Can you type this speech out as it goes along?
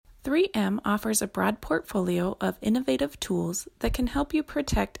3M offers a broad portfolio of innovative tools that can help you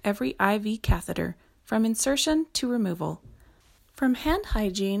protect every IV catheter from insertion to removal. From hand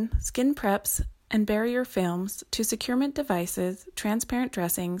hygiene, skin preps, and barrier films to securement devices, transparent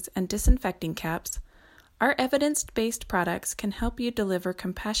dressings, and disinfecting caps, our evidence-based products can help you deliver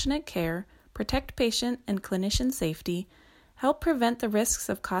compassionate care, protect patient and clinician safety, help prevent the risks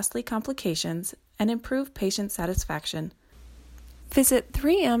of costly complications, and improve patient satisfaction. Visit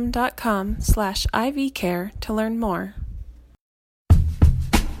 3m.com/ivcare to learn more.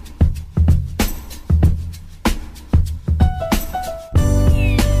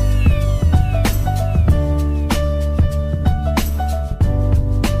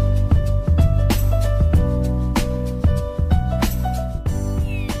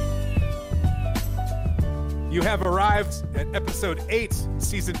 You have arrived at episode 8,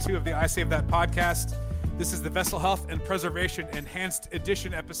 season 2 of the I Save That podcast. This is the Vessel Health and Preservation Enhanced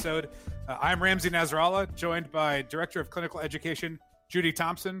Edition episode. I'm Ramsey Nasrallah, joined by Director of Clinical Education, Judy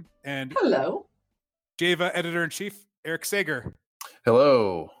Thompson, and hello, JAVA Editor-in-Chief, Eric Sager.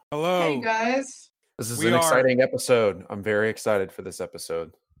 Hello. Hello. Hey, guys. This is an exciting episode. I'm very excited for this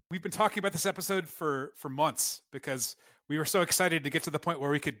episode. We've been talking about this episode for months because we were so excited to get to the point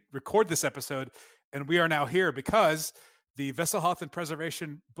where we could record this episode, and we are now here because the Vessel Health and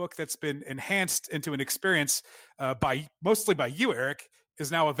Preservation book that's been enhanced into an experience mostly by you, Eric,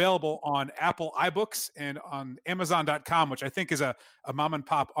 is now available on Apple iBooks and on Amazon.com, which I think is a mom and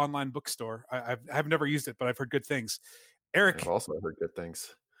pop online bookstore. I've never used it, but I've heard good things. Eric, I've also heard good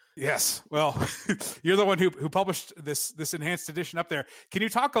things. Yes. Well, you're the one who published this enhanced edition up there. Can you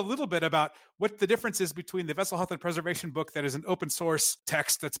talk a little bit about what the difference is between the Vessel Health and Preservation book that is an open source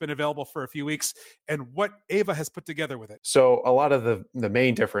text that's been available for a few weeks and what AVA has put together with it? So a lot of the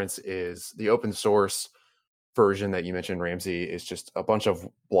main difference is the open source version that you mentioned, Ramsey, is just a bunch of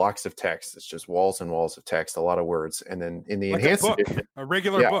blocks of text. It's just walls and walls of text, a lot of words. And then in the enhanced edition, a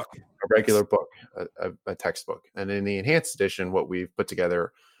regular book, a textbook. And in the enhanced edition, what we've put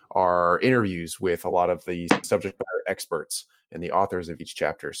together are interviews with a lot of the subject matter experts and the authors of each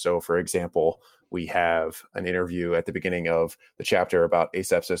chapter. So, for example, we have an interview at the beginning of the chapter about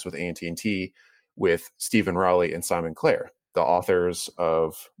asepsis with AT&T with Stephen Rowley and Simon Clare, the authors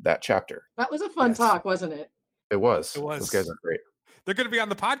of that chapter. That was a fun talk, wasn't it? It was. Those guys are great. They're going to be on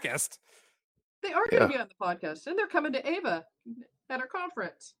the podcast. They are going to be on the podcast, and they're coming to AVA at our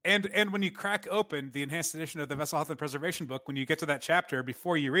conference. And when you crack open the enhanced edition of the Vessel Health and Preservation book, when you get to that chapter,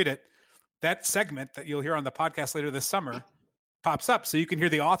 before you read it, that segment that you'll hear on the podcast later this summer pops up. So you can hear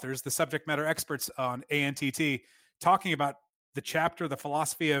the authors, the subject matter experts on ANTT, talking about the chapter, the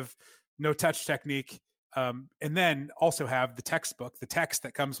philosophy of no-touch technique, and then also have the textbook, the text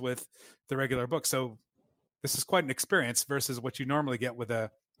that comes with the regular book. So this is quite an experience versus what you normally get with an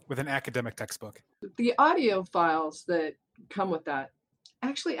academic textbook. The audio files that come with that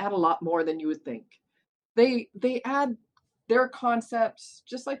actually add a lot more than you would think. They add their concepts,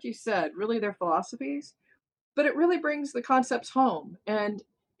 just like you said, really their philosophies, but it really brings the concepts home and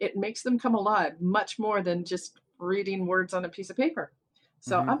it makes them come alive much more than just reading words on a piece of paper.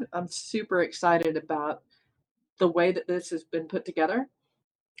 So I'm super excited about the way that this has been put together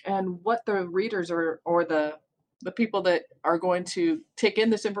and what the readers or the people that are going to take in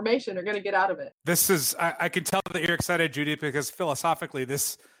this information are going to get out of it. This is, I can tell that you're excited, Judy, because philosophically,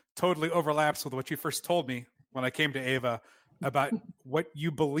 this totally overlaps with what you first told me when I came to AVA about what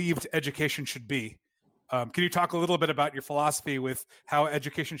you believed education should be. Can you talk a little bit about your philosophy with how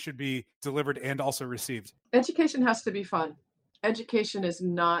education should be delivered and also received? Education has to be fun. Education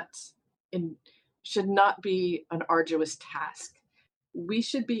should not be an arduous task. We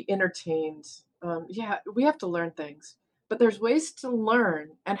should be entertained. We have to learn things, but there's ways to learn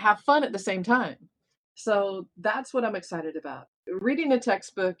and have fun at the same time. So that's what I'm excited about. Reading a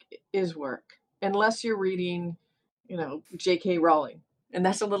textbook is work, unless you're reading, J.K. Rowling, and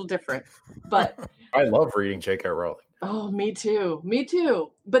that's a little different. But I love reading J.K. Rowling. Oh, me too.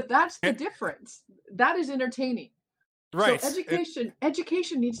 But that's the difference. That is entertaining. Right. So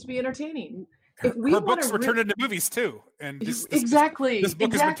education needs to be entertaining. Her books were turned into movies too, and this book has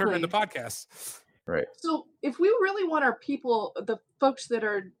been turned into podcasts. Right. So if we really want our people, the folks that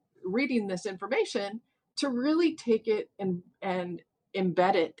are reading this information, to really take it and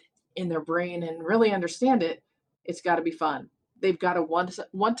embed it in their brain and really understand it, it's got to be fun. They've got to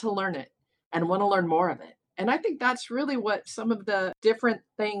want to learn it and want to learn more of it. And I think that's really what some of the different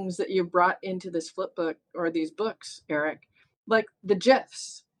things that you brought into this flip book or these books, Eric, like the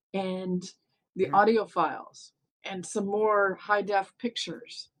GIFs and the audio files and some more high def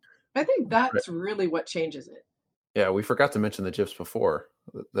pictures. I think that's really what changes it. Yeah, we forgot to mention the GIFs before.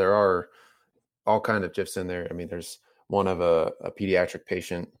 There are all kind of GIFs in there. I mean, there's one of a pediatric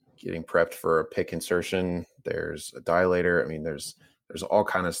patient getting prepped for a PICC insertion. There's a dilator. I mean, there's all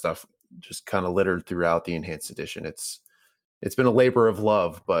kind of stuff just kind of littered throughout the enhanced edition. It's been a labor of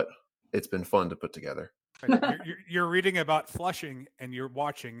love, but it's been fun to put together. You're reading about flushing and you're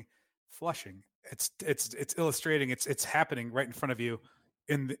watching flushing. It's illustrating. It's happening right in front of you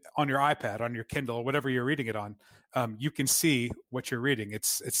on your iPad, on your Kindle, whatever you're reading it on. You can see what you're reading.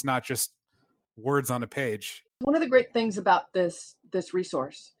 It's not just words on a page. One of the great things about this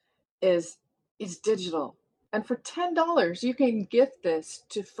resource is it's digital. And for $10, you can gift this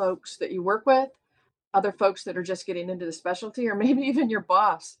to folks that you work with, other folks that are just getting into the specialty, or maybe even your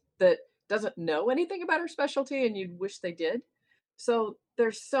boss that doesn't know anything about her specialty and you'd wish they did. So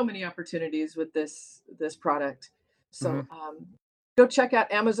there's so many opportunities with this product. So go check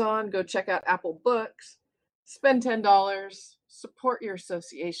out Amazon, go check out Apple Books, spend $10, support your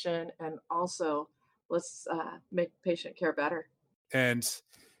association, and also let's make patient care better. And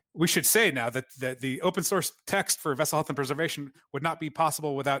we should say now that the open source text for vessel health and preservation would not be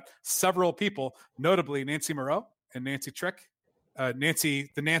possible without several people, notably Nancy Moreau and Nancy Trick. The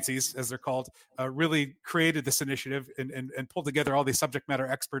Nancys, as they're called, really created this initiative and pulled together all these subject matter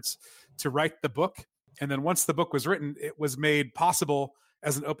experts to write the book. And then once the book was written, it was made possible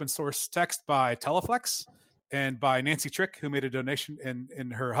as an open source text by Teleflex and by Nancy Trick, who made a donation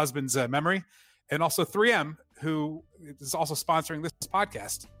in her husband's memory, and also 3M, who is also sponsoring this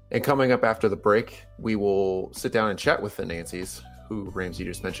podcast. And coming up after the break, we will sit down and chat with the Nancys, who Ramsey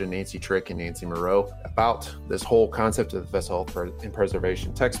just mentioned, Nancy Trick and Nancy Moreau, about this whole concept of the Vessel Health and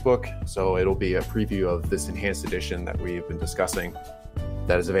Preservation textbook. So it'll be a preview of this enhanced edition that we've been discussing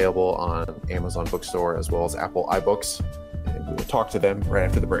that is available on Amazon Bookstore as well as Apple iBooks. And we will talk to them right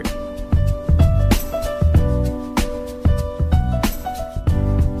after the break.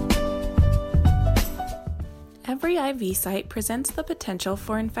 Every IV site presents the potential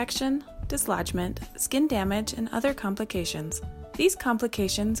for infection, dislodgement, skin damage, and other complications. These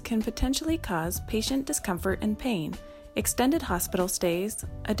complications can potentially cause patient discomfort and pain, extended hospital stays,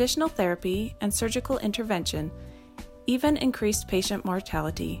 additional therapy, and surgical intervention, even increased patient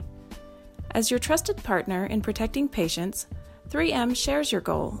mortality. As your trusted partner in protecting patients, 3M shares your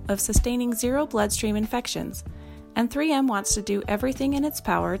goal of sustaining zero bloodstream infections, and 3M wants to do everything in its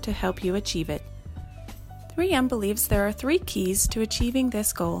power to help you achieve it. 3M believes there are 3 keys to achieving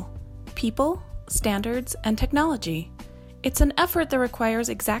this goal: people, standards, and technology. It's an effort that requires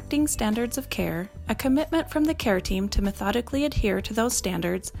exacting standards of care, a commitment from the care team to methodically adhere to those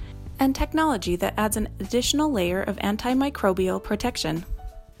standards, and technology that adds an additional layer of antimicrobial protection.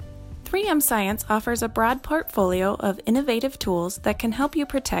 3M Science offers a broad portfolio of innovative tools that can help you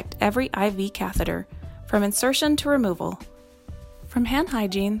protect every IV catheter, from insertion to removal. From hand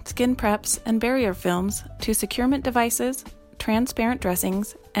hygiene, skin preps, and barrier films to securement devices, transparent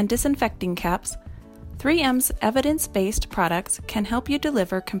dressings, and disinfecting caps, 3M's evidence-based products can help you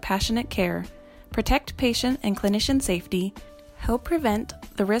deliver compassionate care, protect patient and clinician safety, help prevent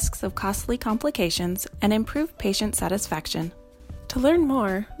the risks of costly complications, and improve patient satisfaction. To learn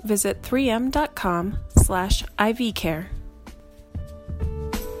more, visit 3m.com/ivcare.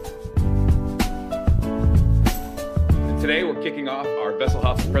 Today, we're kicking off our Vessel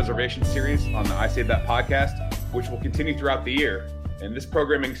Health and Preservation series on the I Save That podcast, which will continue throughout the year. And this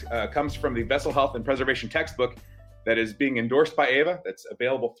programming comes from the Vessel Health and Preservation textbook that is being endorsed by AVA. That's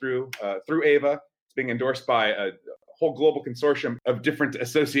available through AVA. It's being endorsed by a whole global consortium of different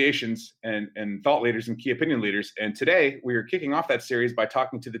associations and thought leaders and key opinion leaders. And today, we are kicking off that series by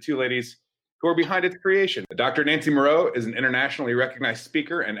talking to the 2 ladies who are behind its creation. Dr. Nancy Moreau is an internationally recognized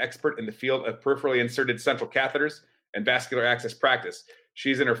speaker and expert in the field of peripherally inserted central catheters and vascular access practice.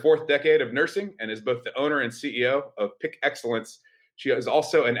 She's in her 4th decade of nursing and is both the owner and CEO of PICC Excellence. She is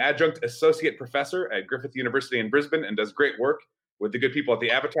also an adjunct associate professor at Griffith University in Brisbane and does great work with the good people at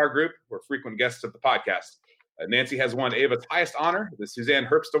the Avatar Group, who are frequent guests of the podcast. Nancy has won AVA's highest honor, the Suzanne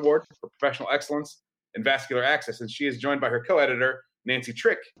Herbst Award for Professional Excellence in Vascular Access, and she is joined by her co-editor, Nancy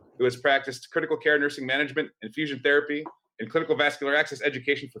Trick, who has practiced critical care nursing management, infusion therapy, and clinical vascular access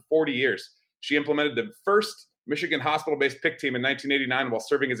education for 40 years. She implemented the first Michigan hospital-based PICC team in 1989 while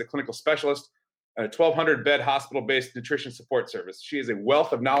serving as a clinical specialist at a 1,200-bed hospital-based nutrition support service. She is a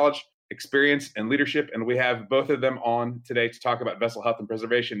wealth of knowledge, experience, and leadership, and we have both of them on today to talk about vessel health and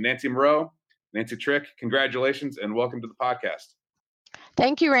preservation. Nancy Moreau, Nancy Trick, congratulations, and welcome to the podcast.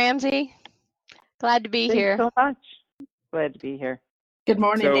 Thank you, Ramsey. Glad to be here. Thanks so much. Glad to be here. Good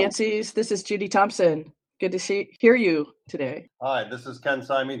morning, So- Nancy's. This is Judy Thompson. Good to hear you today. Hi, this is Ken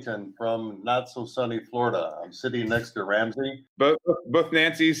Symington from not so sunny Florida. I'm sitting next to Ramsey. Both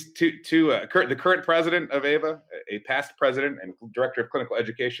Nancy's, the current president of AVA, a past president and director of clinical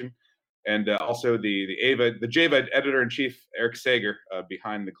education, and also the JAVA editor-in-chief, Eric Sager,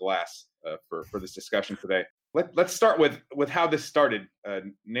 behind the glass for this discussion today. Let's start with how this started.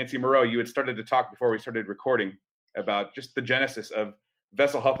 Nancy Moreau, you had started to talk before we started recording about just the genesis of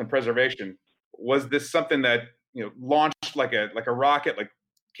vessel health and preservation. Was this something that launched like a rocket, like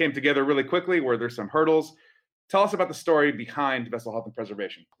came together really quickly? Were there some hurdles? Tell us about the story behind vessel health and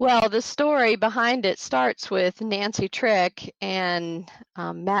preservation. Well, the story behind it starts with Nancy Trick and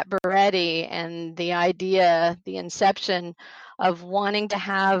Matt Beretti and the idea, the inception of wanting to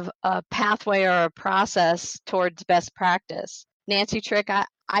have a pathway or a process towards best practice. Nancy Trick,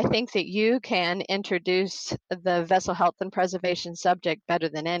 I think that you can introduce the vessel health and preservation subject better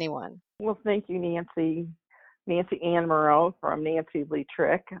than anyone. Well, thank you, Nancy. Nancy Ann Moreau from Nancy Lee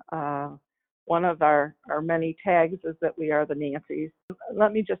Trick. One of our many tags is that we are the Nancys.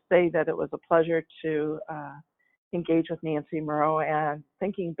 Let me just say that it was a pleasure to engage with Nancy Moreau, and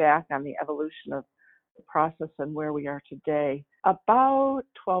thinking back on the evolution of the process and where we are today. About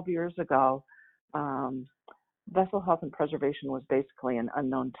 12 years ago, vessel health and preservation was basically an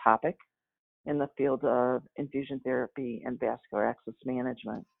unknown topic in the field of infusion therapy and vascular access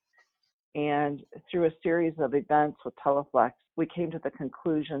management. And through a series of events with Teleflex, we came to the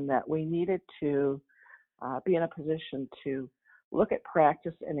conclusion that we needed to be in a position to look at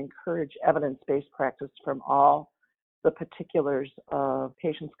practice and encourage evidence-based practice from all the particulars of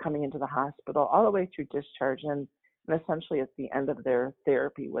patients coming into the hospital, all the way through discharge and essentially at the end of their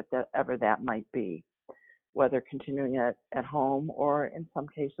therapy, whatever that might be, whether continuing it at home or in some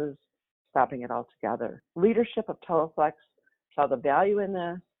cases stopping it altogether. Leadership of Teleflex saw the value in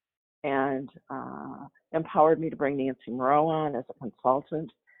this and empowered me to bring Nancy Moreau on as a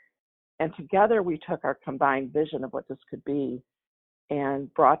consultant. And together we took our combined vision of what this could be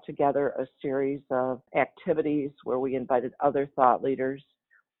and brought together a series of activities where we invited other thought leaders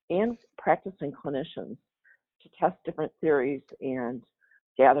and practicing clinicians to test different theories and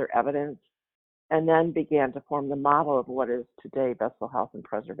gather evidence, and then began to form the model of what is today vessel health and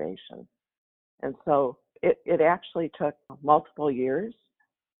preservation. And so it actually took multiple years.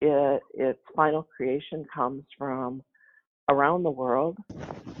 Its final creation comes from around the world,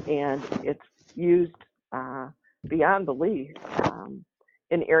 and it's used beyond belief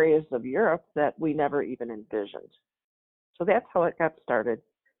in areas of Europe that we never even envisioned. So that's how it got started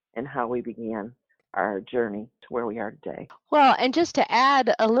and how we began our journey to where we are today. Well, and just to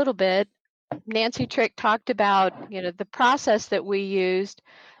add a little bit, Nancy Trick talked about the process that we used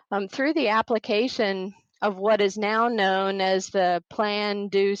through the application of what is now known as the Plan,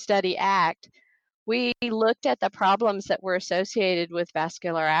 Do, Study, Act. We looked at the problems that were associated with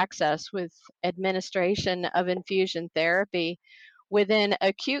vascular access, with administration of infusion therapy within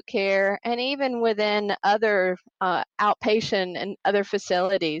acute care and even within other outpatient and other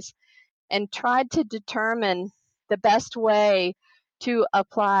facilities, and tried to determine the best way to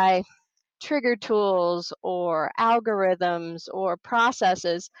apply trigger tools or algorithms or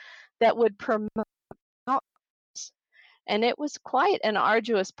processes that would promote. And it was quite an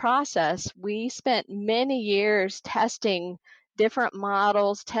arduous process. We spent many years testing different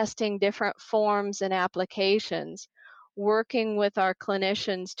models, testing different forms and applications, working with our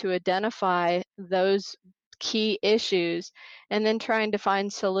clinicians to identify those key issues, and then trying to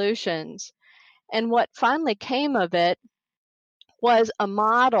find solutions. And what finally came of it was a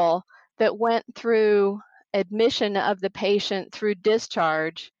model that went through admission of the patient through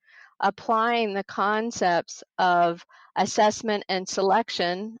discharge, applying the concepts of assessment and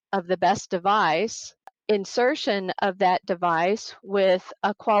selection of the best device, insertion of that device with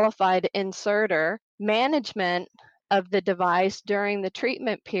a qualified inserter, management of the device during the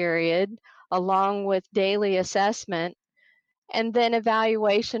treatment period, along with daily assessment, and then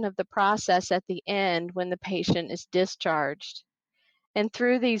evaluation of the process at the end when the patient is discharged. And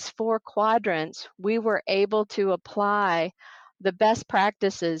through these 4 quadrants, we were able to apply the best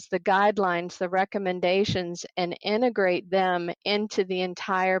practices, the guidelines, the recommendations, and integrate them into the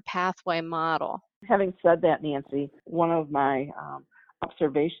entire pathway model. Having said that, Nancy, one of my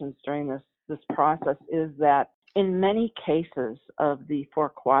observations during this process is that in many cases of the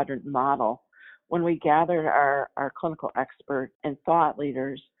 4-quadrant model, when we gathered our clinical experts and thought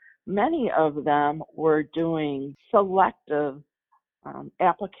leaders, many of them were doing selective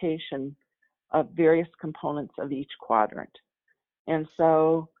application of various components of each quadrant. And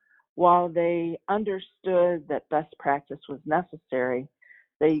so while they understood that best practice was necessary,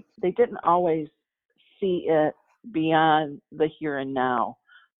 they didn't always see it beyond the here and now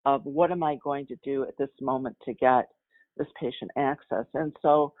of what am I going to do at this moment to get this patient access. And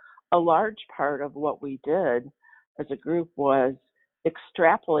so a large part of what we did as a group was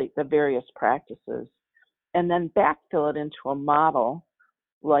extrapolate the various practices and then backfill it into a model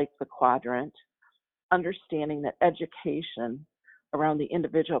like the quadrant, understanding that education around the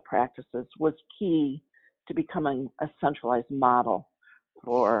individual practices was key to becoming a centralized model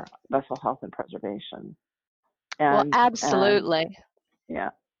for vessel health and preservation. Well, absolutely. Yeah.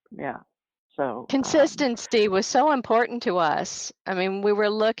 So consistency was so important to us. I mean, we were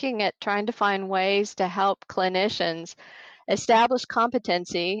looking at trying to find ways to help clinicians establish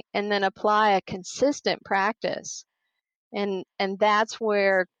competency and then apply a consistent practice. And that's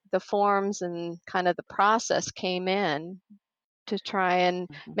where the forms and kind of the process came in to try and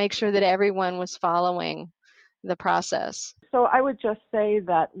make sure that everyone was following the process. So I would just say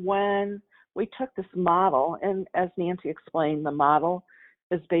that when we took this model, and as Nancy explained, the model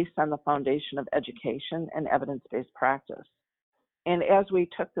is based on the foundation of education and evidence-based practice. And as we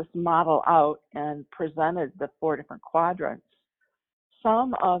took this model out and presented the 4 different quadrants,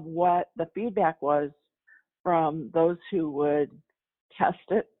 some of what the feedback was from those who would test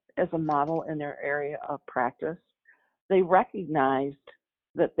it as a model in their area of practice, they recognized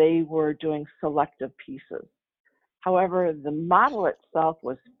that they were doing selective pieces. However, the model itself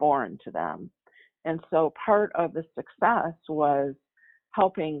was foreign to them. And so part of the success was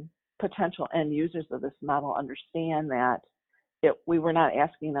helping potential end users of this model understand that we were not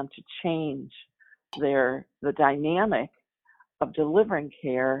asking them to change the dynamic of delivering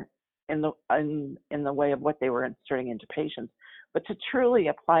care in the way of what they were inserting into patients, but to truly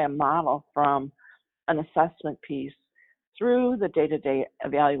apply a model from an assessment piece through the day-to-day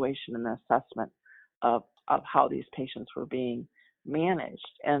evaluation and assessment of how these patients were being managed.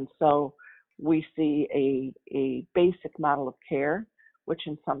 And so we see a basic model of care, which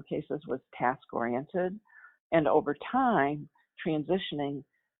in some cases was task-oriented, and over time transitioning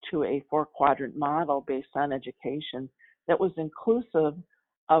to a 4-quadrant model based on education that was inclusive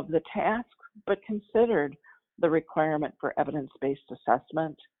of the task, but considered the requirement for evidence-based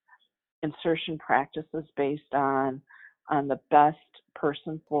assessment, insertion practices based on the best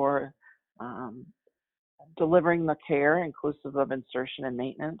person for delivering the care, inclusive of insertion and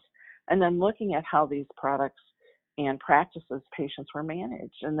maintenance, and then looking at how these products and practices patients were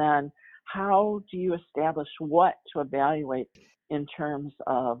managed. And then how do you establish what to evaluate in terms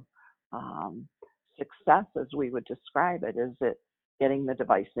of success, as we would describe it? Is it getting the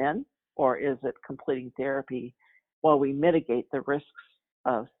device in, or is it completing therapy while we mitigate the risks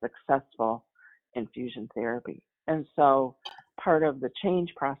of successful infusion therapy? And so part of the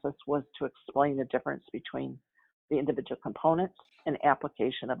change process was to explain the difference between the individual components and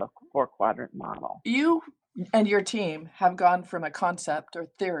application of a 4-quadrant model. You and your team have gone from a concept or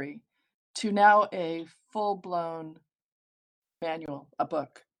theory to now a full-blown manual, a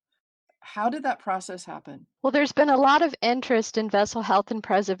book. How did that process happen? Well, there's been a lot of interest in vessel health and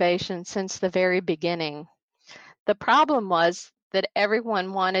preservation since the very beginning. The problem was that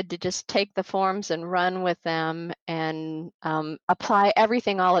everyone wanted to just take the forms and run with them and apply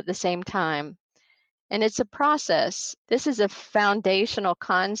everything all at the same time. And it's a process. This is a foundational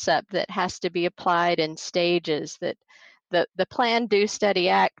concept that has to be applied in stages. That the Plan, Do, Study,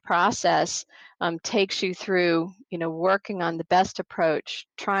 Act process takes you through, working on the best approach,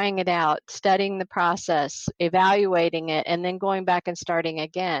 trying it out, studying the process, evaluating it, and then going back and starting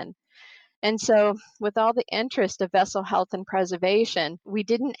again. And so with all the interest of vessel health and preservation, we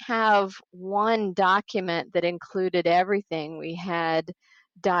didn't have one document that included everything. We had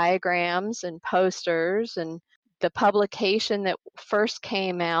diagrams and posters, and the publication that first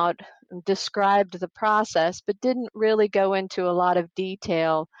came out described the process, but didn't really go into a lot of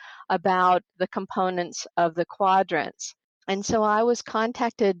detail about the components of the quadrants. And so I was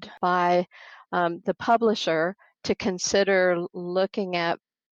contacted by the publisher to consider looking at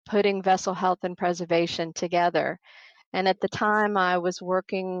putting vessel health and preservation together. And at the time I was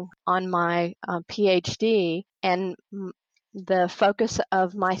working on my PhD, and the focus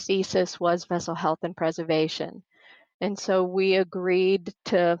of my thesis was vessel health and preservation. And so we agreed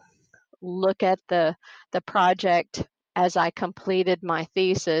to look at the project as I completed my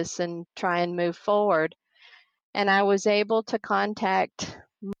thesis and try and move forward. And I was able to contact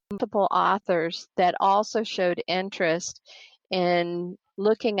multiple authors that also showed interest in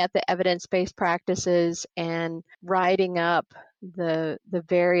looking at the evidence-based practices and writing up the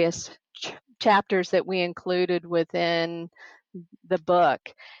various chapters that we included within the book.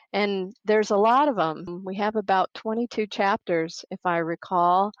 And there's a lot of them. We have about 22 chapters, if I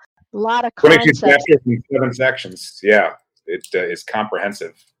recall. A lot of 22 concepts. chapters and 7 sections. Yeah, it is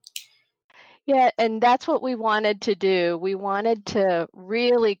comprehensive. Yeah, and that's what we wanted to do. We wanted to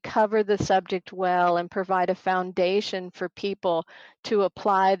really cover the subject well and provide a foundation for people to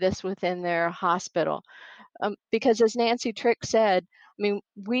apply this within their hospital. Because as Nancy Trick said, I mean,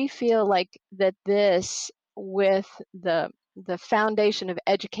 we feel like that this, with the foundation of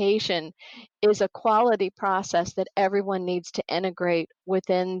education, is a quality process that everyone needs to integrate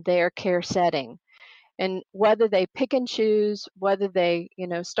within their care setting. And whether they pick and choose, whether they,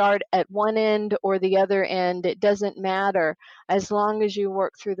 start at one end or the other end, it doesn't matter, as long as you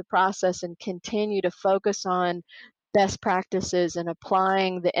work through the process and continue to focus on best practices and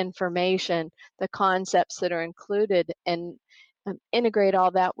applying the information, the concepts that are included, and integrate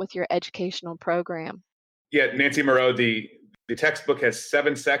all that with your educational program. Yeah, Nancy Moreau, the textbook has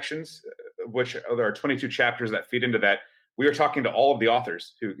 7 sections, which there are 22 chapters that feed into that. We are talking to all of the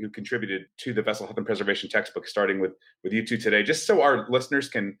authors who contributed to the Vessel Health and Preservation textbook, starting with you two today, just so our listeners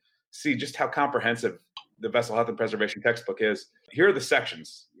can see just how comprehensive the Vessel Health and Preservation textbook is. Here are the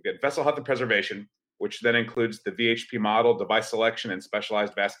sections. You get Vessel Health and Preservation, which then includes the VHP model, device selection, and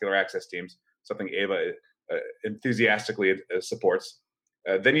specialized vascular access teams, something Ava enthusiastically supports.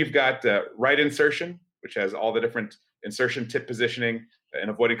 Then you've got right insertion, which has all the different insertion tip positioning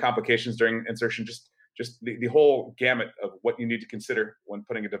and avoiding complications during insertion, just the whole gamut of what you need to consider when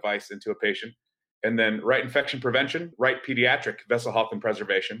putting a device into a patient. And then right infection prevention, right pediatric vessel health and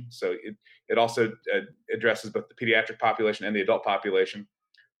preservation. So it also addresses both the pediatric population and the adult population.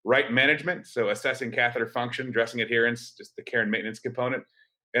 Right management, so assessing catheter function, dressing adherence, just the care and maintenance component.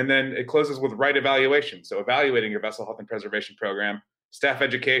 And then it closes with right evaluation, so evaluating your vessel health and preservation program, staff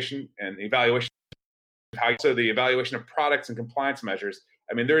education, and evaluation. So the evaluation of products and compliance measures.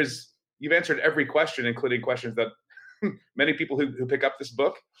 I mean, you've answered every question, including questions that many people who pick up this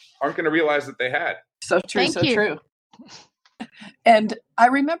book aren't going to realize that they had. So true, Thank you. True. And I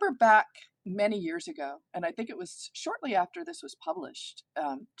remember back many years ago, and I think it was shortly after this was published,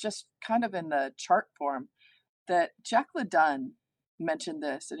 just kind of in the chart form, that Jack LeDunn mentioned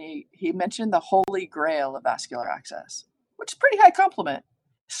this, and he mentioned the holy grail of vascular access, which is a pretty high compliment.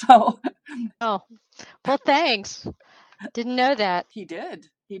 So, oh, well, thanks. Didn't know that. He did,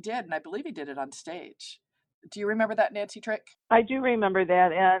 and I believe he did it on stage. Do you remember that, Nancy Trick? I do remember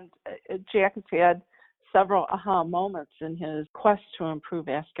that, and Jack has had several aha moments in his quest to improve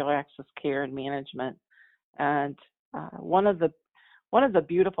vascular access care and management. And one of the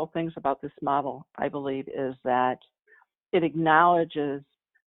beautiful things about this model, I believe, is that it acknowledges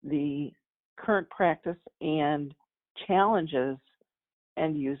the current practice and challenges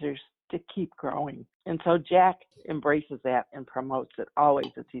end users to keep growing. And so Jack embraces that and promotes it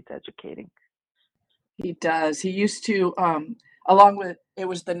always as he's educating. He does. He used to, along with, it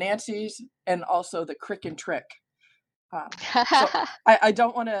was the Nancys and also the Crick and Trick. So I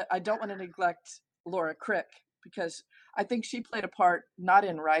don't want to neglect Laura Crick, because I think she played a part not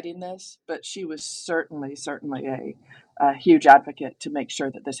in writing this, but she was certainly a huge advocate to make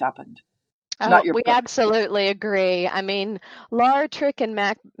sure that this happened. We absolutely agree. I mean, Laura Trick and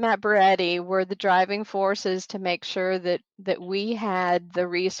Matt Baretti were the driving forces to make sure that we had the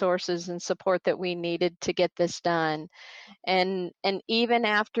resources and support that we needed to get this done. And even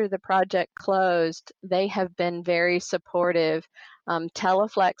after the project closed, they have been very supportive.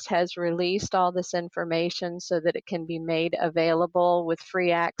 Teleflex has released all this information so that it can be made available with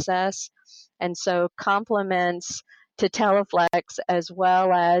free access. And so compliments to Teleflex as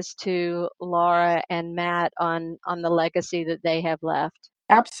well as to Laura and Matt on the legacy that they have left.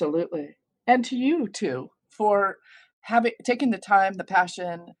 Absolutely. And to you too, for taking the time, the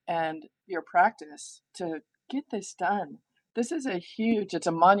passion, and your practice to get this done. This is it's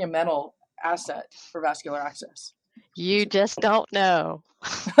a monumental asset for vascular access. You just don't know.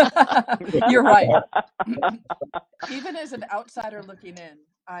 You're right. Even as an outsider looking in,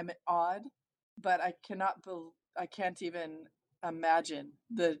 I'm awed, but I can't even imagine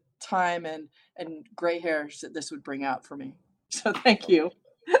the time and gray hairs that this would bring out for me. So thank you.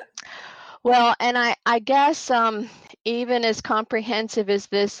 Well, and I guess even as comprehensive as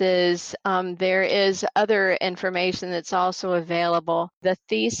this is, there is other information that's also available. The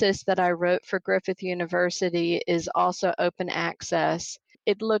thesis that I wrote for Griffith University is also open access.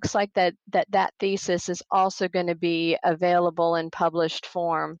 It looks like that thesis is also going to be available in published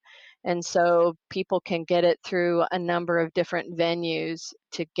form. And so people can get it through a number of different venues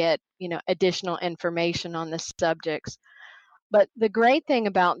to get, additional information on the subjects. But the great thing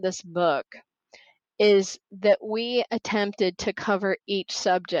about this book is that we attempted to cover each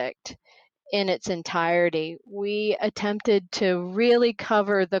subject in its entirety. We attempted to really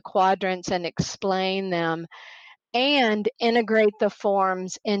cover the quadrants and explain them and integrate the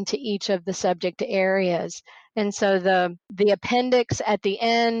forms into each of the subject areas. And so the appendix at the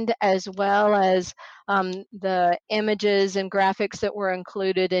end, as well as the images and graphics that were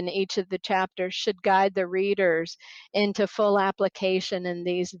included in each of the chapters, should guide the readers into full application in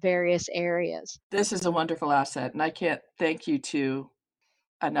these various areas. This is a wonderful asset, and I can't thank you two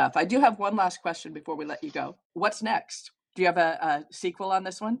enough. I do have one last question before we let you go. What's next? Do you have a sequel on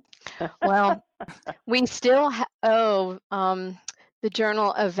this one? Well, we still owe the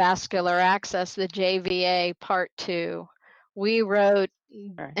Journal of Vascular Access, the JVA, Part 2. We wrote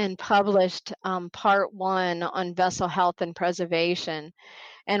and published Part 1 on vessel health and preservation.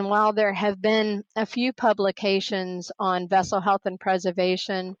 And while there have been a few publications on vessel health and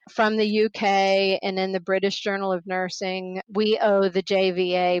preservation from the UK and in the British Journal of Nursing, we owe the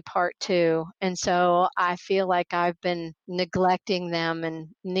JVA Part 2. And so I feel like I've been neglecting them and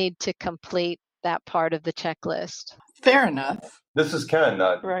need to complete that part of the checklist. Fair enough. This is Ken.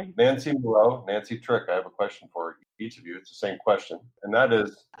 Right. Nancy Moreau, Nancy Trick, I have a question for each of you. It's the same question. And that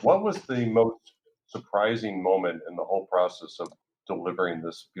is, what was the most surprising moment in the whole process of delivering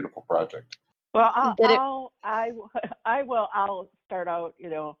this beautiful project? Well, I'll start out,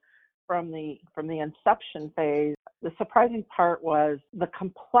 from the inception phase. The surprising part was the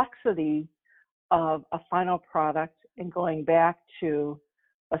complexity of a final product and going back to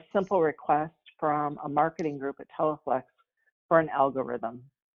a simple request from a marketing group at Teleflex for an algorithm.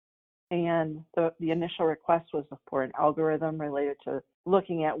 And the initial request was for an algorithm related to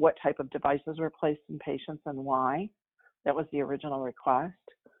looking at what type of devices were placed in patients and why. That was the original request.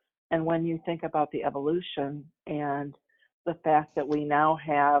 And when you think about the evolution and the fact that we now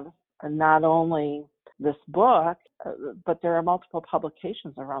have not only this book, but there are multiple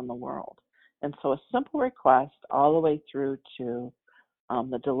publications around the world. And so a simple request all the way through to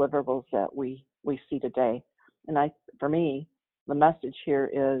the deliverables that we see today. And for me, the message here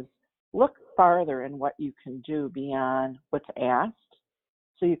is look farther in what you can do beyond what's asked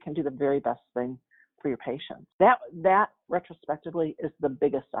so you can do the very best thing for your patients. That retrospectively is the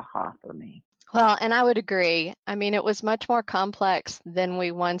biggest aha for me. Well, and I would agree. I mean, it was much more complex than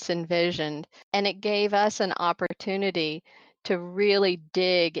we once envisioned, and it gave us an opportunity to really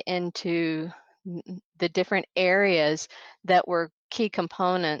dig into the different areas that were key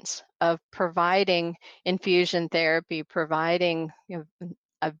components of providing infusion therapy, providing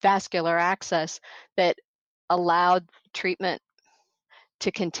a vascular access that allowed treatment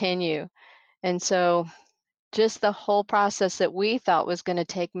to continue. And so just the whole process that we thought was going to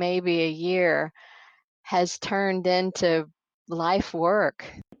take maybe a year has turned into life work.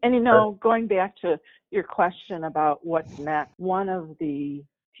 And going back to your question about what's next, one of the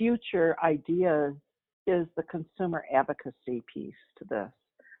future ideas is the consumer advocacy piece to this,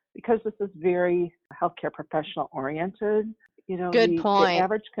 because this is very healthcare professional oriented. Good point.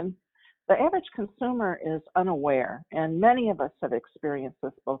 The average consumer is unaware, and many of us have experienced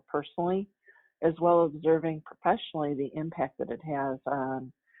this both personally as well as observing professionally the impact that it has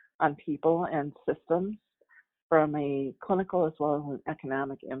on people and systems from a clinical as well as an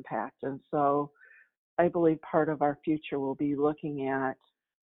economic impact. And so I believe part of our future will be looking at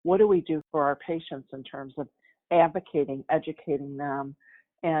what do we do for our patients in terms of advocating, educating them,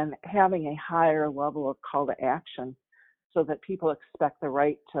 and having a higher level of call to action so that people expect the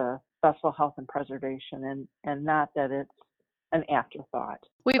right to vessel health and preservation and not that it's an afterthought.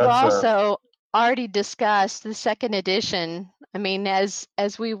 We've also already discussed the second edition. I mean, as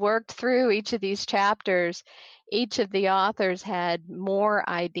we worked through each of these chapters, each of the authors had more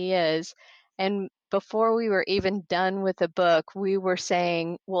ideas. And before we were even done with the book, we were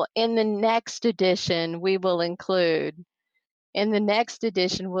saying, well, in the next edition, we will include. In the next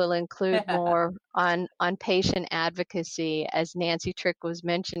edition, we'll include more on patient advocacy, as Nancy Trick was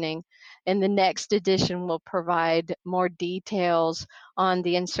mentioning. In the next edition, we'll provide more details on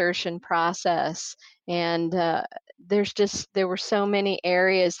the insertion process. And there were so many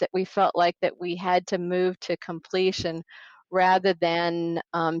areas that we felt like that we had to move to completion rather than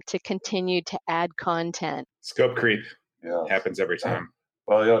to continue to add content. Scope creep happens every time.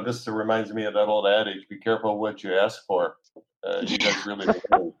 Well, this reminds me of that old adage, be careful what you ask for. You guys really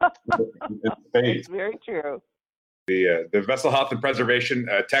It's very true. The Vessel Health and Preservation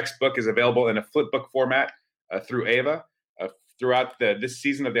textbook is available in a flipbook format through AVA. Throughout this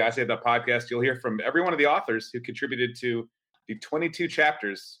season of the I Say That podcast, you'll hear from every one of the authors who contributed to the 22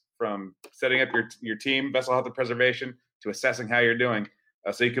 chapters, from setting up your team, Vessel Health and Preservation, to assessing how you're doing.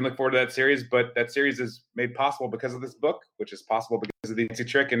 So you can look forward to that series. But that series is made possible because of this book, which is possible because of Nancy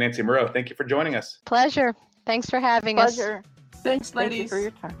Trick and Nancy Moreau. Thank you for joining us. Pleasure. Thanks for having Pleasure. us. Thanks, Thank you ladies. for your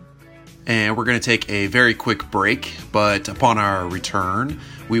time. And we're going to take a very quick break, but upon our return,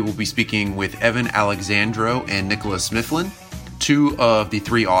 we will be speaking with Evan Alexandro and Nicholas Mifflin, two of the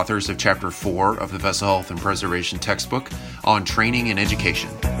three authors of Chapter 4 of the Vessel Health and Preservation textbook on training and education.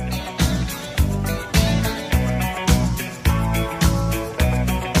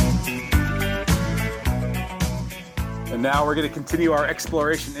 And now we're going to continue our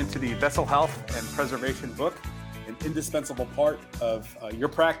exploration into the Vessel Health and Preservation book, an indispensable part of your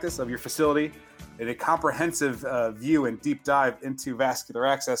practice, of your facility, and a comprehensive view and deep dive into vascular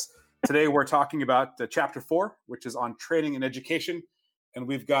access. Today, we're talking about Chapter 4, which is on training and education. And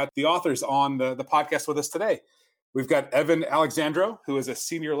we've got the authors on the podcast with us today. We've got Evan Alexandro, who is a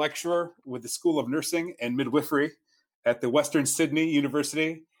senior lecturer with the School of Nursing and Midwifery at the Western Sydney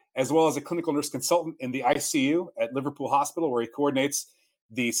University, as well as a clinical nurse consultant in the ICU at Liverpool Hospital, where he coordinates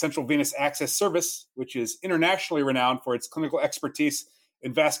the Central Venous Access Service, which is internationally renowned for its clinical expertise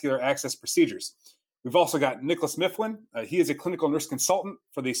in vascular access procedures. We've also got Nicholas Mifflin. He is a clinical nurse consultant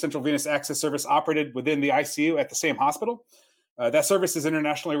for the Central Venous Access Service operated within the ICU at the same hospital. That service is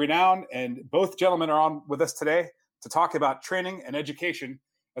internationally renowned, and both gentlemen are on with us today to talk about training and education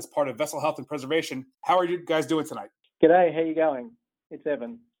as part of Vessel Health and Preservation. How are you guys doing tonight? G'day, how you going? It's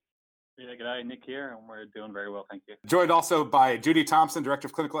Evan. Yeah, g'day, Nick here, and we're doing very well, thank you. Joined also by Judy Thompson, Director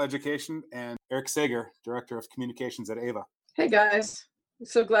of Clinical Education, and Eric Sager, Director of Communications at AVA. Hey, guys.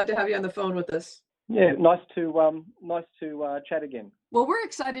 So glad to have you on the phone with us. Yeah, nice to chat again. Well, we're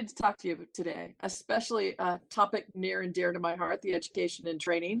excited to talk to you today, especially a topic near and dear to my heart, the education and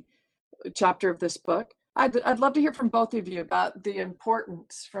training chapter of this book. I'd love to hear from both of you about the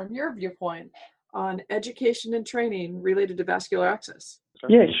importance, from your viewpoint, on education and training related to vascular access.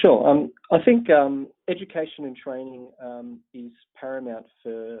 Yeah, sure. I think education and training is paramount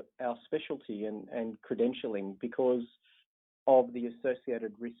for our specialty and credentialing because of the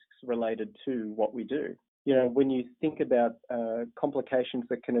associated risks related to what we do. You know, when you think about complications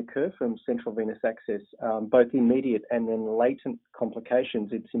that can occur from central venous access, both immediate and then latent complications,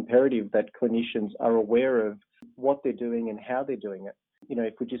 it's imperative that clinicians are aware of what they're doing and how they're doing it. You know,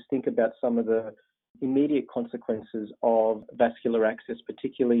 if we just think about some of the immediate consequences of vascular access,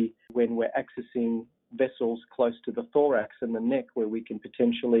 particularly when we're accessing vessels close to the thorax and the neck, where we can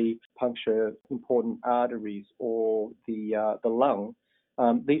potentially puncture important arteries or the lung,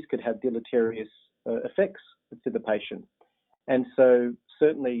 these could have deleterious effects to the patient. And so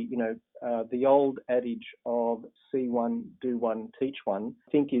certainly, you know, the old adage of see one, do one, teach one,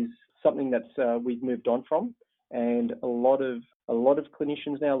 I think is something that we've moved on from. And a lot of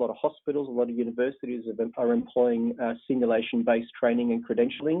clinicians now, a lot of hospitals, a lot of universities are employing simulation-based training and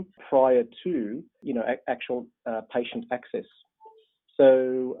credentialing prior to, you know, actual patient access.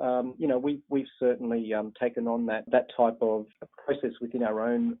 So, you know, we've certainly taken on that type of process within our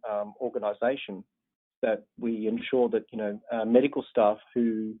own organisation, that we ensure that, you know, medical staff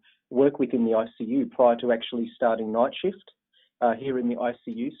who work within the ICU prior to actually starting night shift here in the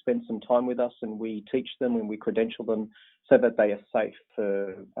ICU spend some time with us, and we teach them and we credential them so that they are safe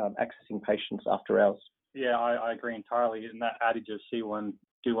for accessing patients after hours. Yeah, I agree entirely. And that adage of see one,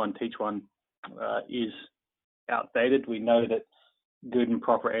 do one, teach one is outdated. We know that good and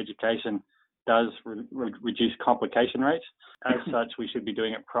proper education does reduce complication rates. As such, we should be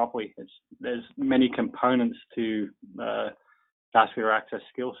doing it properly. There's many components to vascular access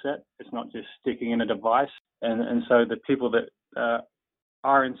skill set. It's not just sticking in a device. And so the people that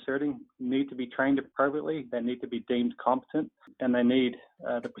are inserting need to be trained appropriately. They need to be deemed competent, and they need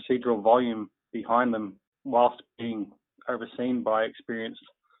the procedural volume behind them whilst being overseen by experienced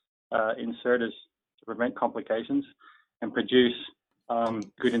inserters to prevent complications and produce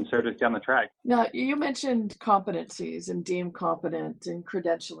good inserters down the track. Now, you mentioned competencies and deemed competent and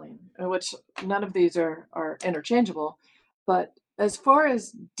credentialing, which none of these are interchangeable. But as far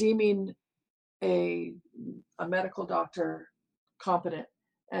as deeming a medical doctor competent,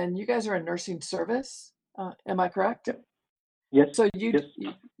 and you guys are a nursing service, am I correct? Yes. So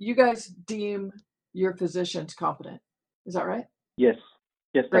you guys deem your physicians competent, is that right? Yes.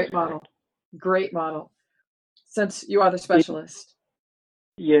 Great model. Great model. Since you are the specialist.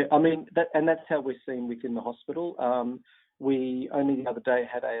 Yeah, I mean, that's how we're seen within the hospital. We only the other day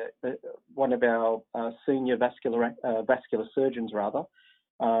had one of our senior vascular surgeons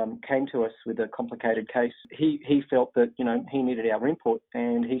came to us with a complicated case. He felt that, you know, he needed our input,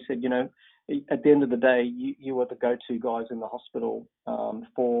 and he said, you know, at the end of the day, you are the go-to guys in the hospital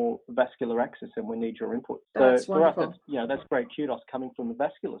for vascular access, and we need your input. That's so for us, wonderful. that's great kudos coming from the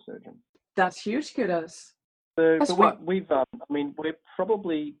vascular surgeon. That's huge kudos. So, That's but what- we've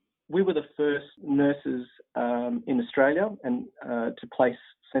we were the first nurses in Australia and to place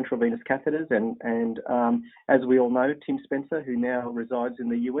central venous catheters, and as we all know, Tim Spencer, who now resides in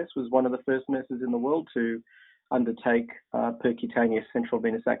the US, was one of the first nurses in the world to undertake percutaneous central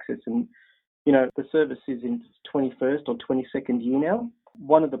venous access. And the service is in its 21st or 22nd year now.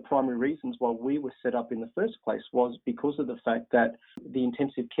 One of the primary reasons why we were set up in the first place was because of the fact that the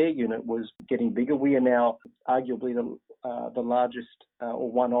intensive care unit was getting bigger. We are now arguably the largest or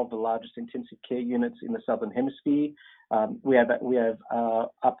one of the largest intensive care units in the Southern Hemisphere. We have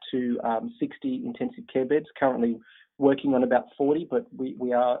up to 60 intensive care beds, currently working on about 40, but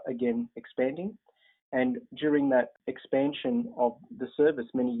we are again expanding. And during that expansion of the service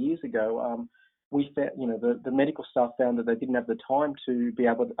many years ago, we found, the medical staff found that they didn't have the time to be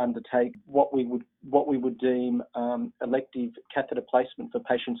able to undertake what we would deem elective catheter placement for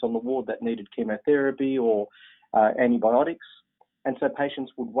patients on the ward that needed chemotherapy or antibiotics, and so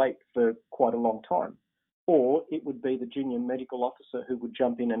patients would wait for quite a long time. Or it would be the junior medical officer who would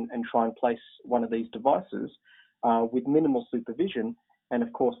jump in and try and place one of these devices with minimal supervision, and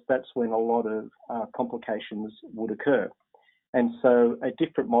of course that's when a lot of complications would occur. And so a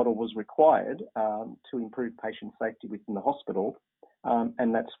different model was required to improve patient safety within the hospital,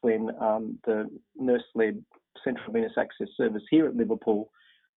 and that's when the nurse-led central venous access service here at Liverpool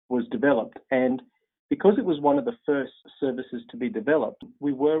was developed. And because it was one of the first services to be developed,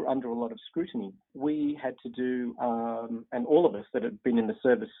 we were under a lot of scrutiny. We had to do, and all of us that have been in the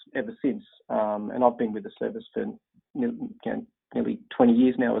service ever since, and I've been with the service for nearly 20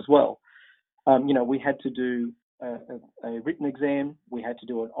 years now as well, we had to do a written exam, we had to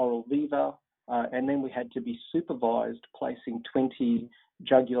do an oral viva, and then we had to be supervised placing 20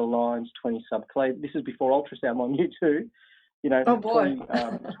 jugular lines, 20 subclavian. This is before ultrasound on you too. Oh boy.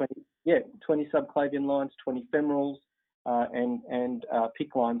 20 subclavian lines, 20 femorals, and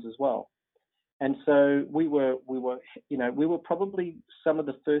PICC lines as well. And so we were probably some of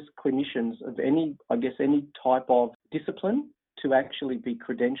the first clinicians of any type of discipline to actually be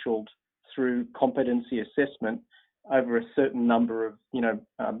credentialed through competency assessment over a certain number of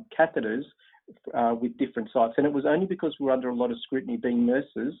catheters with different sites. And it was only because we were under a lot of scrutiny, being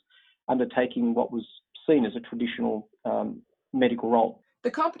nurses, undertaking what was seen as a traditional medical role.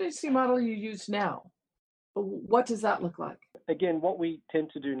 The competency model you use now, what does that look like? Again, what we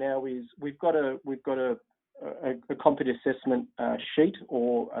tend to do now is we've got a competency assessment sheet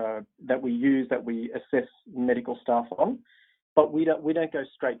or that we assess medical staff on, but we don't go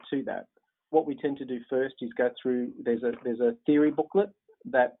straight to that. What we tend to do first is go through. There's a theory booklet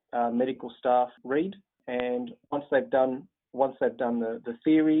that medical staff read, and once they've done the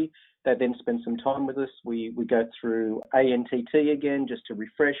theory, they then spend some time with us. We go through ANTT again just to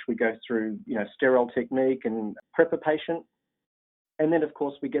refresh. We go through sterile technique and prep a patient, and then of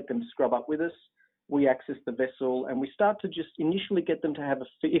course we get them to scrub up with us. We access the vessel, and we start to just initially get them to have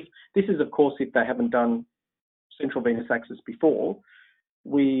if they haven't done central venous access before.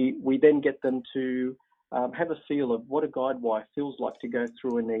 We then get them to have a feel of what a guide wire feels like to go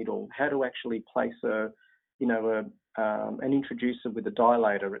through a needle, how to actually place an introducer with a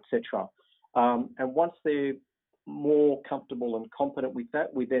dilator, etc. And once they're more comfortable and competent with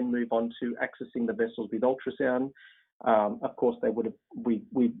that, we then move on to accessing the vessels with ultrasound. Of course,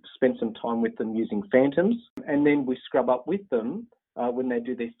 we spent some time with them using phantoms, and then we scrub up with them when they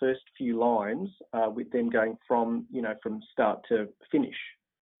do their first few lines, with them going from start to finish.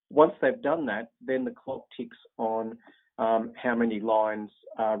 Once they've done that, then the clock ticks on how many lines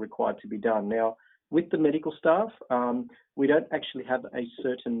are required to be done. Now, with the medical staff, we don't actually have a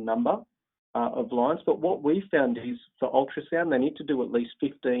certain number of lines, but what we found is for ultrasound, they need to do at least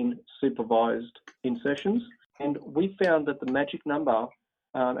 15 supervised insertions. And we found that the magic number,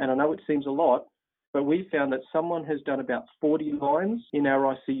 and I know it seems a lot, but we found that someone has done about 40 lines in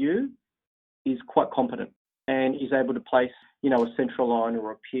our ICU is quite competent and is able to place, a central line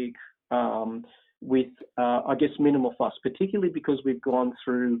or a PICC with, minimal fuss, particularly because we've gone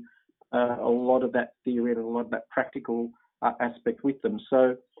through a lot of that theory and a lot of that practical aspect with them.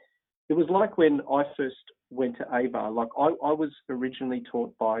 So it was like when I first went to AVA, like I was originally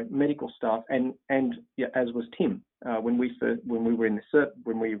taught by medical staff and as was Tim when we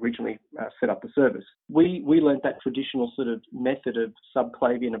originally set up the service. We learned that traditional sort of method of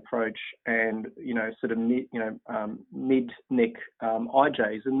subclavian approach and mid neck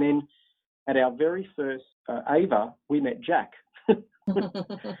IJs, and then at our very first AVA we met Jack.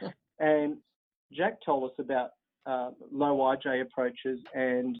 And Jack told us about low IJ approaches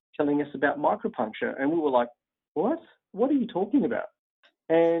and telling us about micropuncture. And we were like, what? What are you talking about?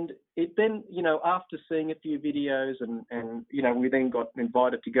 And it then, after seeing a few videos and we then got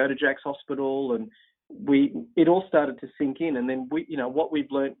invited to go to Jack's hospital, and it all started to sink in. And then what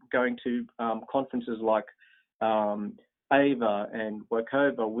we've learned going to conferences like AVA and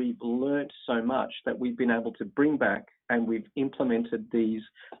WOCOVA, we've learned so much that we've been able to bring back, and we've implemented these,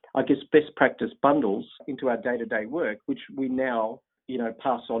 I guess, best practice bundles into our day-to-day work, which we now,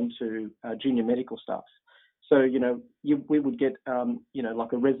 pass on to junior medical staff. So, we would get,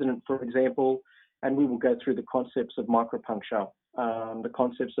 like a resident, for example, and we will go through the concepts of micropuncture, the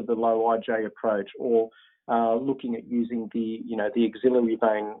concepts of the low IJ approach, or looking at using the axillary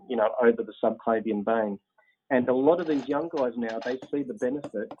vein, over the subclavian vein. And a lot of these young guys now, they see the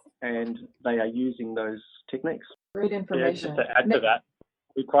benefit and they are using those techniques. Great information. Yeah, just to add to that,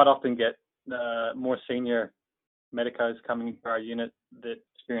 we quite often get more senior medicos coming into our unit that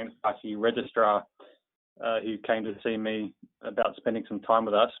experienced ICU registrar who came to see me about spending some time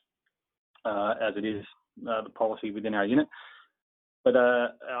with us, as it is the policy within our unit. But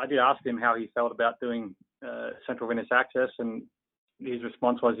I did ask him how he felt about doing central venous access, and his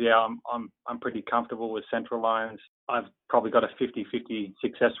response was, "Yeah, I'm pretty comfortable with central lines. I've probably got a 50-50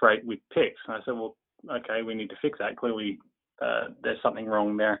 success rate with PICCs." And I said, "Well, okay, we need to fix that. Clearly, there's something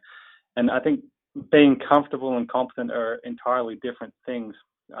wrong there." And I think being comfortable and competent are entirely different things.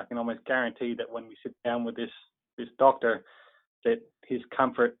 I can almost guarantee that when we sit down with this doctor, that his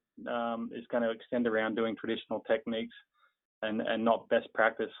comfort is going to extend around doing traditional techniques and not best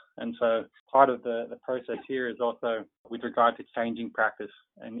practice. And so part of the process here is also with regard to changing practice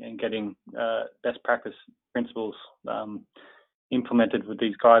and getting best practice principles implemented with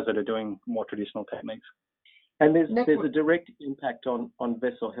these guys that are doing more traditional techniques. And there's a direct impact on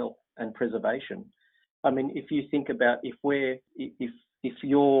vessel health and preservation. I mean, if you think about if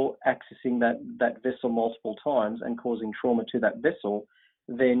you're accessing that vessel multiple times and causing trauma to that vessel,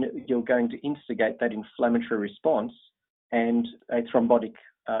 then you're going to instigate that inflammatory response and a thrombotic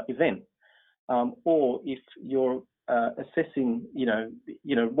event. Or if you're assessing,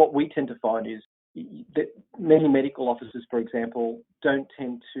 what we tend to find is that many medical officers, for example, don't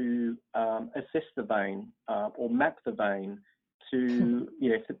tend to assess the vein or map the vein to,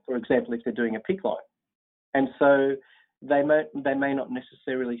 for example, if they're doing a PICC line. And so they may not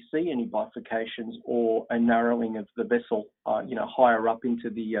necessarily see any bifurcations or a narrowing of the vessel, higher up into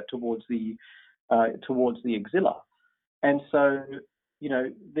the towards the axilla. And so,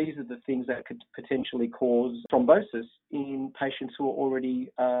 these are the things that could potentially cause thrombosis in patients who are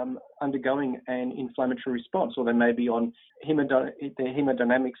already undergoing an inflammatory response, or they may be on their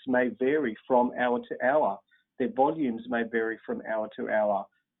hemodynamics may vary from hour to hour. Their volumes may vary from hour to hour.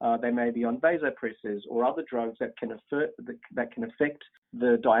 They may be on vasopressors or other drugs that can affect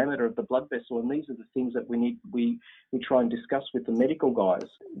the diameter of the blood vessel, and these are the things that we try and discuss with the medical guys.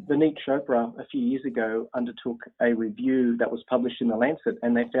 Vineet Chopra a few years ago undertook a review that was published in the Lancet,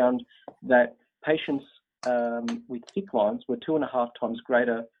 and they found that patients with PICC lines were 2.5 times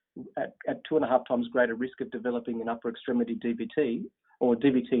greater at 2.5 times greater risk of developing an upper extremity DVT, or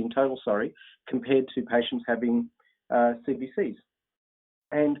DVT in total, compared to patients having CVCs.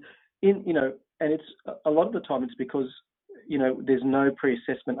 And it's a lot of the time it's because there's no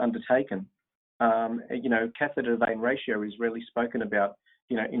pre-assessment undertaken. Catheter to vein ratio is rarely spoken about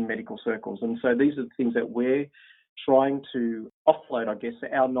in medical circles, and so these are the things that we're trying to offload, I guess,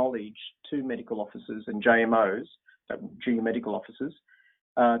 our knowledge to medical officers and JMOs, junior medical officers.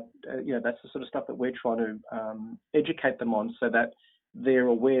 That's the sort of stuff that we're trying to educate them on, so that they're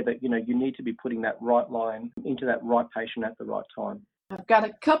aware that you need to be putting that right line into that right patient at the right time. I've got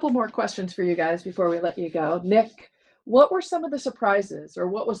a couple more questions for you guys before we let you go. Nick, what were some of the surprises, or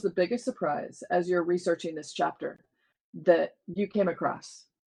what was the biggest surprise as you're researching this chapter that you came across?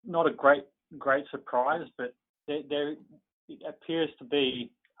 Not a great surprise, but there appears to be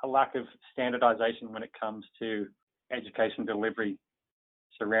a lack of standardization when it comes to education delivery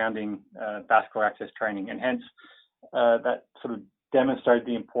surrounding vascular access training, and hence that sort of demonstrated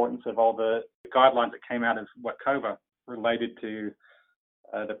the importance of all the guidelines that came out of WOCOVA related to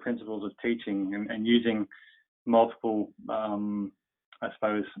the principles of teaching and using multiple,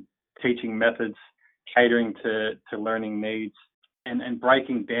 teaching methods, catering to learning needs, and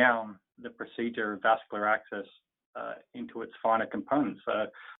breaking down the procedure of vascular access into its finer components.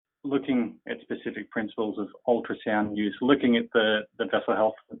 Looking at specific principles of ultrasound use, looking at the vessel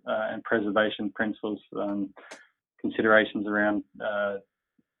health and preservation principles, considerations around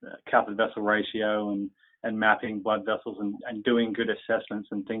catheter vessel ratio and and mapping blood vessels and doing good assessments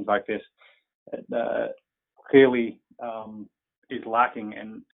and things like this clearly is lacking.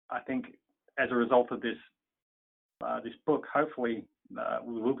 And I think as a result of this book, hopefully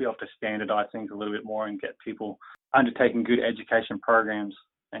we will be able to standardize things a little bit more and get people undertaking good education programs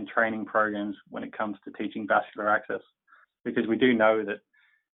and training programs when it comes to teaching vascular access, because we do know that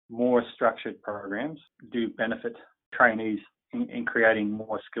more structured programs do benefit trainees in creating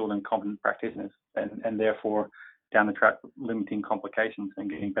more skilled and competent practitioners, and therefore down the track limiting complications and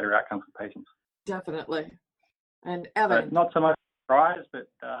getting better outcomes for patients. Definitely. And Evan, not so much surprise, but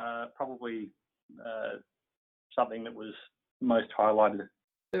probably something that was most highlighted.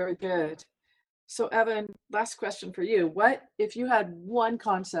 very good. So Evan, last question for you. What if you had one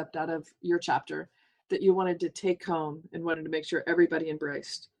concept out of your chapter that you wanted to take home and wanted to make sure everybody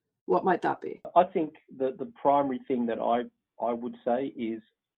embraced? What might that be? I think the primary thing that I would say is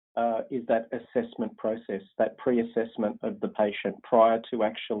that assessment process, that pre-assessment of the patient prior to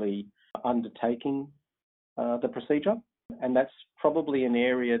actually undertaking the procedure, and that's probably an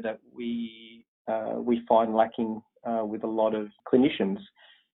area that we find lacking with a lot of clinicians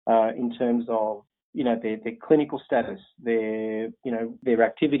in terms of their clinical status, their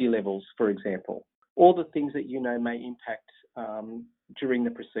activity levels, for example, all the things that may impact during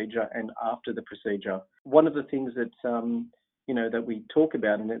the procedure and after the procedure. One of the things that that we talk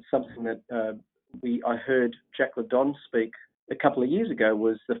about, and it's something that I heard Jack Ladon speak a couple of years ago,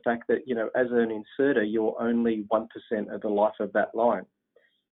 was the fact that as an inserter, you're only 1% of the life of that line,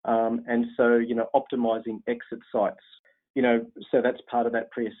 and so optimizing exit sites. So that's part of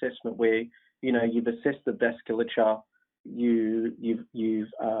that pre-assessment where you've assessed the vasculature. You've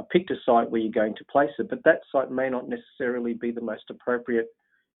picked a site where you're going to place it, but that site may not necessarily be the most appropriate.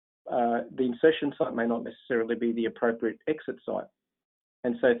 The insertion site may not necessarily be the appropriate exit site,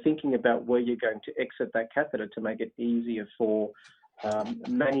 and so thinking about where you're going to exit that catheter to make it easier for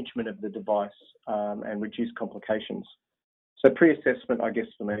management of the device and reduce complications. So pre-assessment, I guess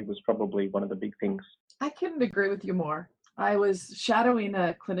for me, was probably one of the big things. I couldn't agree with you more. I was shadowing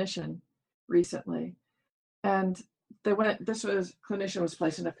a clinician recently, and clinician was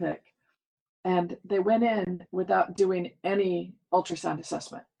placing a PICC, and they went in without doing any ultrasound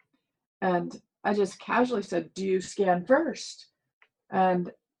assessment. And I just casually said, "Do you scan first?"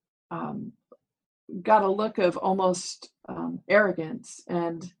 And got a look of almost arrogance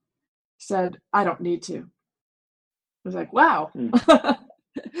and said, "I don't need to." I was like, wow.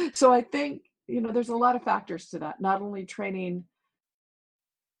 So I think, there's a lot of factors to that. Not only training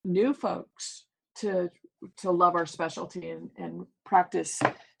new folks to love our specialty and practice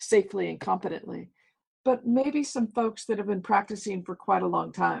safely and competently, but maybe some folks that have been practicing for quite a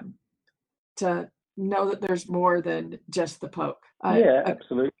long time to know that there's more than just the poke.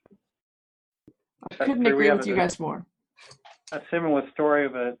 Absolutely. I couldn't agree with you guys more. A similar story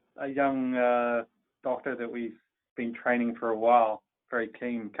of a young doctor that we've been training for a while, very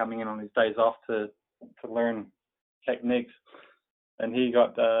keen, coming in on his days off to learn techniques, and he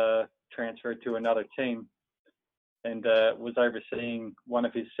got transferred to another team and was overseeing one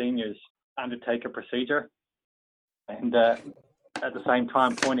of his seniors undertake a procedure, and at the same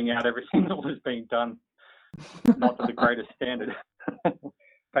time pointing out everything that was being done not to the greatest standard.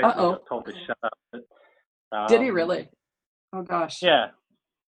 Basically got told to shut up. But, did he really? Oh gosh. Yeah.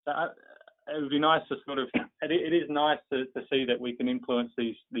 It would be nice to sort of. It is nice to see that we can influence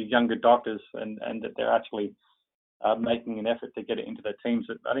these younger doctors and that they're actually making an effort to get it into their teams.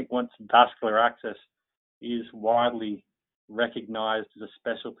 I think once vascular access is widely recognised as a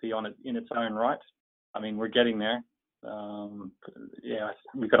specialty in its own right, I mean, we're getting there.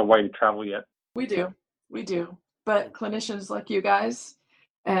 We've got a way to travel yet. We do. But clinicians like you guys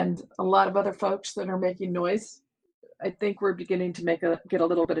and a lot of other folks that are making noise, I think we're beginning to get a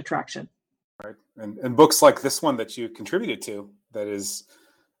little bit of traction. Right. And books like this one that you contributed to, that is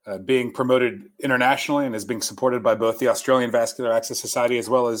being promoted internationally and is being supported by both the Australian Vascular Access Society as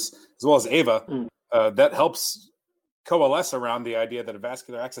well as AVA, that helps coalesce around the idea that a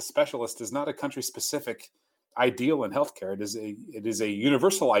vascular access specialist is not a country-specific ideal in healthcare. It is a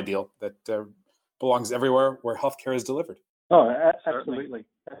universal ideal that belongs everywhere where healthcare is delivered. Oh, absolutely.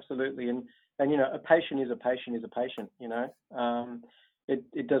 And a patient is a patient is a patient.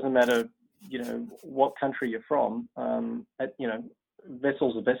 It doesn't matter what country you're from.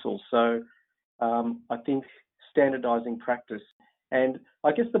 Vessels are vessels. So I think standardizing practice, and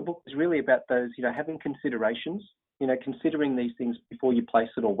I guess the book is really about those, having considerations, considering these things before you place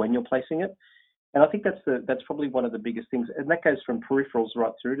it or when you're placing it. And I think that's probably one of the biggest things, and that goes from peripherals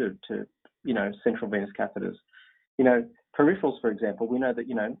right through to central venous catheters. peripherals, for example, we know that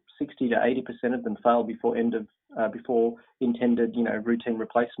 60 to 80% of them fail before intended routine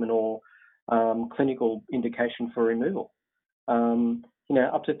replacement or clinical indication for removal.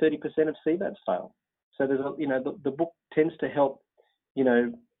 Up to 30% of CVADs fail. So there's the book tends to help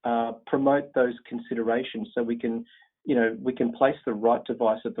promote those considerations so we can place the right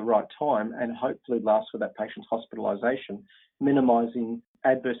device at the right time and hopefully last for that patient's hospitalization, minimizing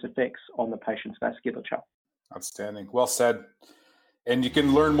adverse effects on the patient's vasculature. Outstanding. Well said. And you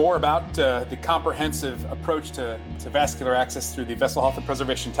can learn more about the comprehensive approach to vascular access through the Vessel Health and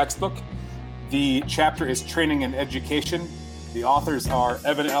Preservation textbook. The chapter is Training and Education. The authors are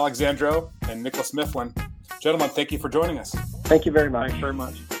Evan Alexandro and Nicholas Mifflin. Gentlemen, thank you for joining us. Thank you very much. Thanks very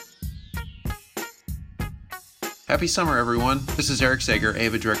much. Happy summer, everyone. This is Eric Sager,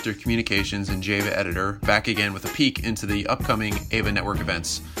 AVA Director of Communications and JAVA Editor, back again with a peek into the upcoming AVA Network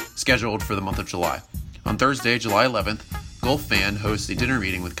events scheduled for the month of July. On Thursday, July 11th, Gulf Van hosts a dinner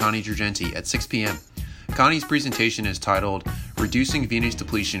meeting with Connie Girgenti at 6 p.m. Connie's presentation is titled Reducing Venous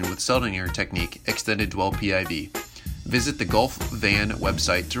Depletion with Seldinger Technique Extended Dwell PIV. Visit the Gulf Van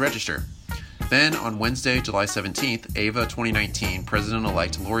website to register. Then, on Wednesday, July 17th, AVA 2019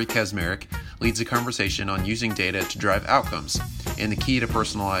 President-elect Lori Kaczmarek leads a conversation on using data to drive outcomes and the key to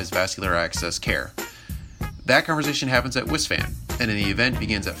personalized vascular access care. That conversation happens at WisVan, and the event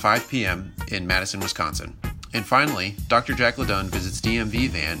begins at 5 p.m. in Madison, Wisconsin. And finally, Dr. Jack LeDun visits DMV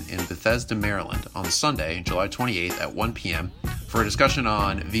Van in Bethesda, Maryland on Sunday, July 28th at 1 p.m. for a discussion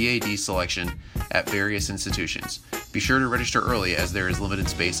on VAD selection at various institutions. Be sure to register early as there is limited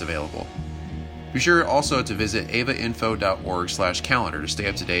space available. Be sure also to visit avainfo.org/calendar to stay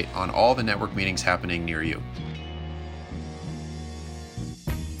up to date on all the network meetings happening near you.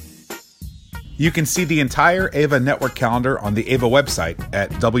 You can see the entire AVA network calendar on the AVA website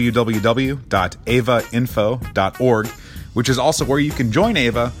at www.avainfo.org, which is also where you can join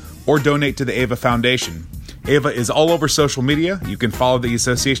AVA or donate to the AVA Foundation. AVA is all over social media. You can follow the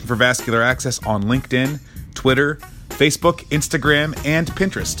Association for Vascular Access on LinkedIn, Twitter, Facebook, Instagram, and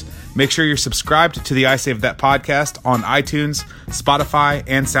Pinterest. Make sure you're subscribed to the I Save That podcast on iTunes, Spotify,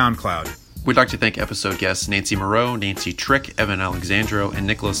 and SoundCloud. We'd like to thank episode guests Nancy Moreau, Nancy Trick, Evan Alexandro, and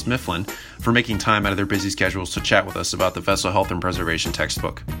Nicholas Mifflin for making time out of their busy schedules to chat with us about the Vessel Health and Preservation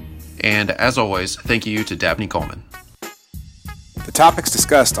textbook. And as always, thank you to Dabney Coleman. The topics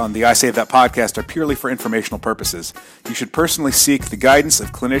discussed on the I Save That podcast are purely for informational purposes. You should personally seek the guidance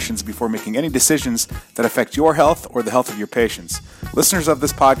of clinicians before making any decisions that affect your health or the health of your patients. Listeners of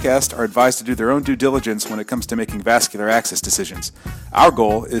this podcast are advised to do their own due diligence when it comes to making vascular access decisions. Our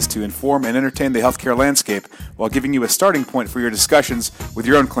goal is to inform and entertain the healthcare landscape while giving you a starting point for your discussions with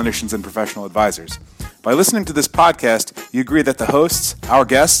your own clinicians and professional advisors. By listening to this podcast, you agree that the hosts, our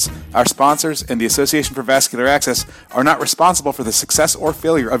guests, our sponsors, and the Association for Vascular Access are not responsible for the success or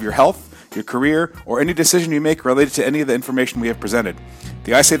failure of your health, your career, or any decision you make related to any of the information we have presented.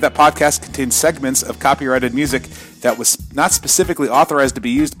 The I Save That podcast contains segments of copyrighted music that was not specifically authorized to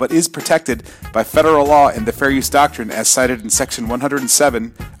be used but is protected by federal law and the Fair Use Doctrine as cited in Section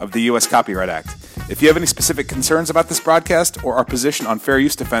 107 of the U.S. Copyright Act. If you have any specific concerns about this broadcast or our position on fair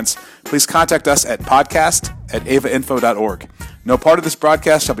use defense, please contact us at podcast@avainfo.org. No part of this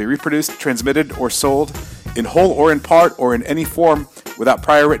broadcast shall be reproduced, transmitted, or sold in whole or in part or in any form without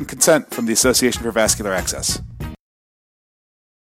prior written consent from the Association for Vascular Access.